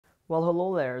Well,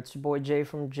 hello there, it's your boy Jay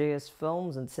from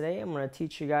JSFILMZ, and today I'm going to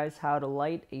teach you guys how to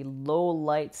light a low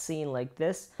light scene like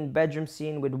this. A bedroom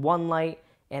scene with one light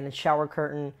and a shower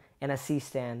curtain and a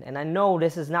C-stand. And I know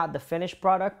this is not the finished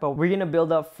product, but we're going to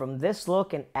build up from this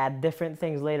look and add different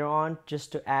things later on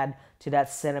just to add to that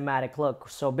cinematic look.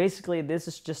 So basically this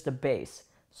is just the base.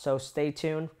 So stay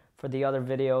tuned for the other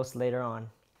videos later on.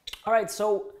 Alright,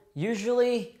 so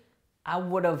usually I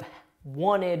would have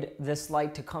wanted this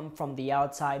light to come from the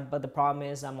outside, but the problem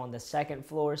is I'm on the second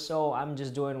floor, so I'm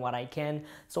just doing what I can.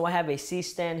 So I have a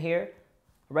C-stand here,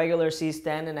 a regular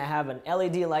C-stand, and I have an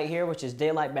LED light here, which is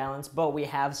daylight balance, but we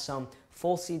have some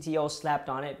full CTO slapped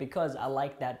on it because I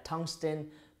like that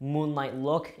tungsten moonlight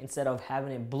look. Instead of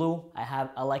having it blue,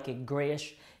 I like it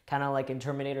grayish, kind of like in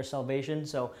Terminator Salvation,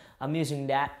 so I'm using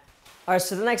that. Alright,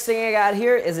 so the next thing I got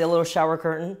here is a little shower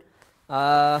curtain.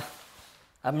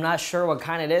 I'm not sure what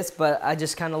kind it is, but I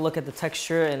just kind of look at the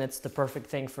texture and it's the perfect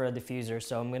thing for a diffuser.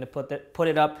 So I'm going to put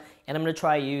it up and I'm going to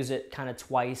try to use it kind of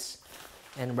twice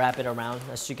and wrap it around,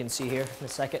 as you can see here in a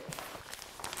second.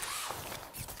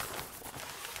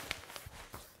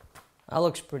 That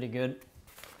looks pretty good.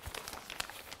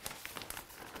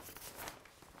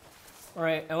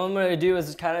 Alright, and what I'm going to do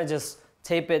is kind of just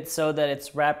tape it so that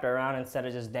it's wrapped around instead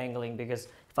of just dangling, because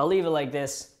if I leave it like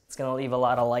this, it's going to leave a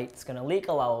lot of light. It's going to leak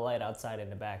a lot of light outside in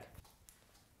the back.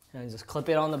 And just clip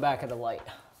it on the back of the light.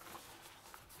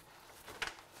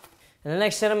 And the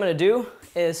next thing I'm going to do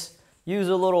is use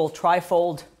a little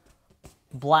trifold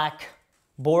black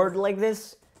board like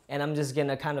this. And I'm just going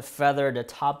to kind of feather the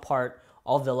top part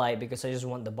of the light because I just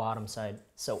want the bottom side.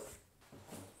 So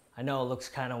I know it looks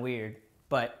kind of weird,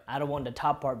 but I don't want the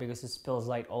top part because it spills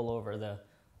light all over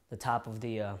the top of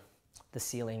the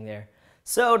ceiling there.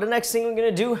 So the next thing we're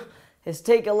going to do is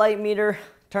take a light meter,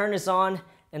 turn this on,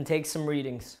 and take some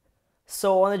readings.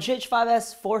 So on the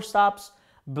GH5S, 4 stops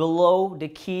below the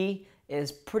key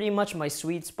is pretty much my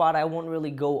sweet spot. I won't really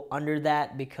go under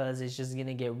that because it's just going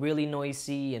to get really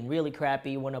noisy and really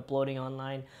crappy when uploading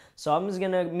online. So I'm just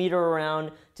going to meter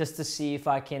around just to see if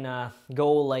I can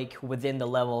go like within the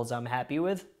levels I'm happy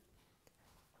with.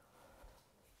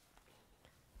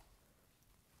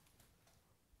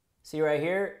 See right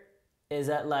here? Is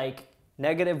at like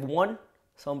 -1,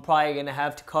 so I'm probably gonna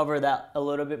have to cover that a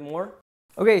little bit more.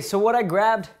 Okay, so what I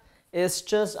grabbed is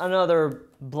just another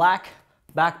black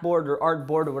backboard or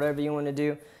artboard or whatever you want to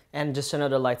do, and just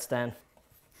another light stand.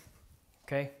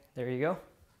 Okay, there you go.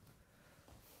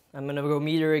 I'm gonna go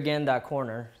meter again that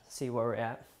corner, see where we're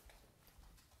at.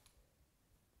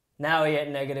 Now we at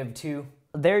 -2.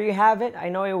 There you have it. I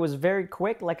know it was very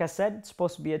quick. Like I said, it's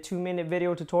supposed to be a 2-minute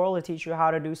video tutorial to teach you how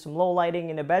to do some low lighting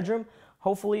in a bedroom.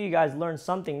 Hopefully you guys learned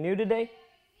something new today.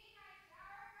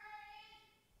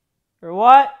 Or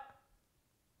what?